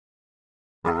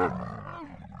Aslan!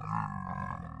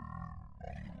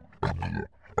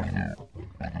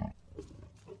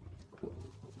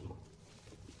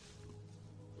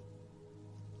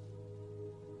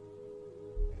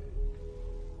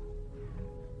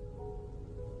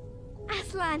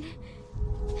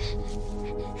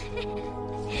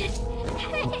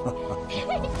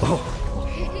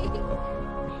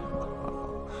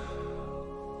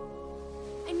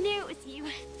 I knew it was you.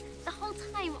 The whole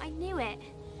time, I knew it.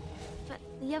 But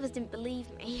the others didn't believe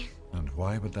me. And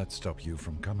why would that stop you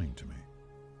from coming to me?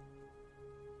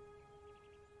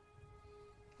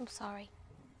 I'm sorry.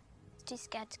 I was too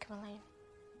scared to come alone.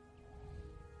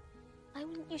 Why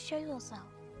wouldn't you show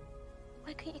yourself?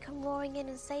 Why couldn't you come roaring in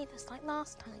and save us like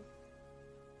last time?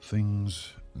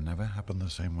 Things never happen the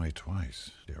same way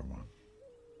twice, dear one.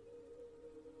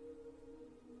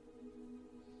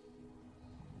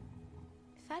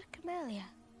 If I'd come earlier,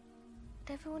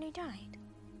 would everyone who died?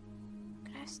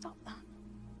 Could I have stopped that?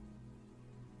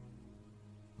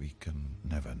 We can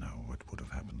never know what would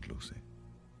have happened, Lucy.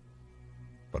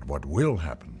 But what will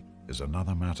happen is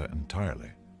another matter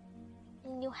entirely.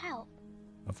 And you'll help?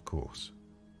 Of course.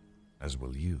 As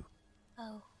will you.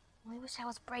 Oh, I wish I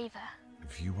was braver.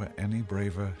 If you were any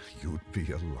braver, you'd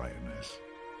be a lioness.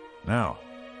 Now,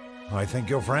 I think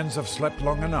your friends have slept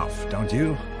long enough, don't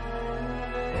you?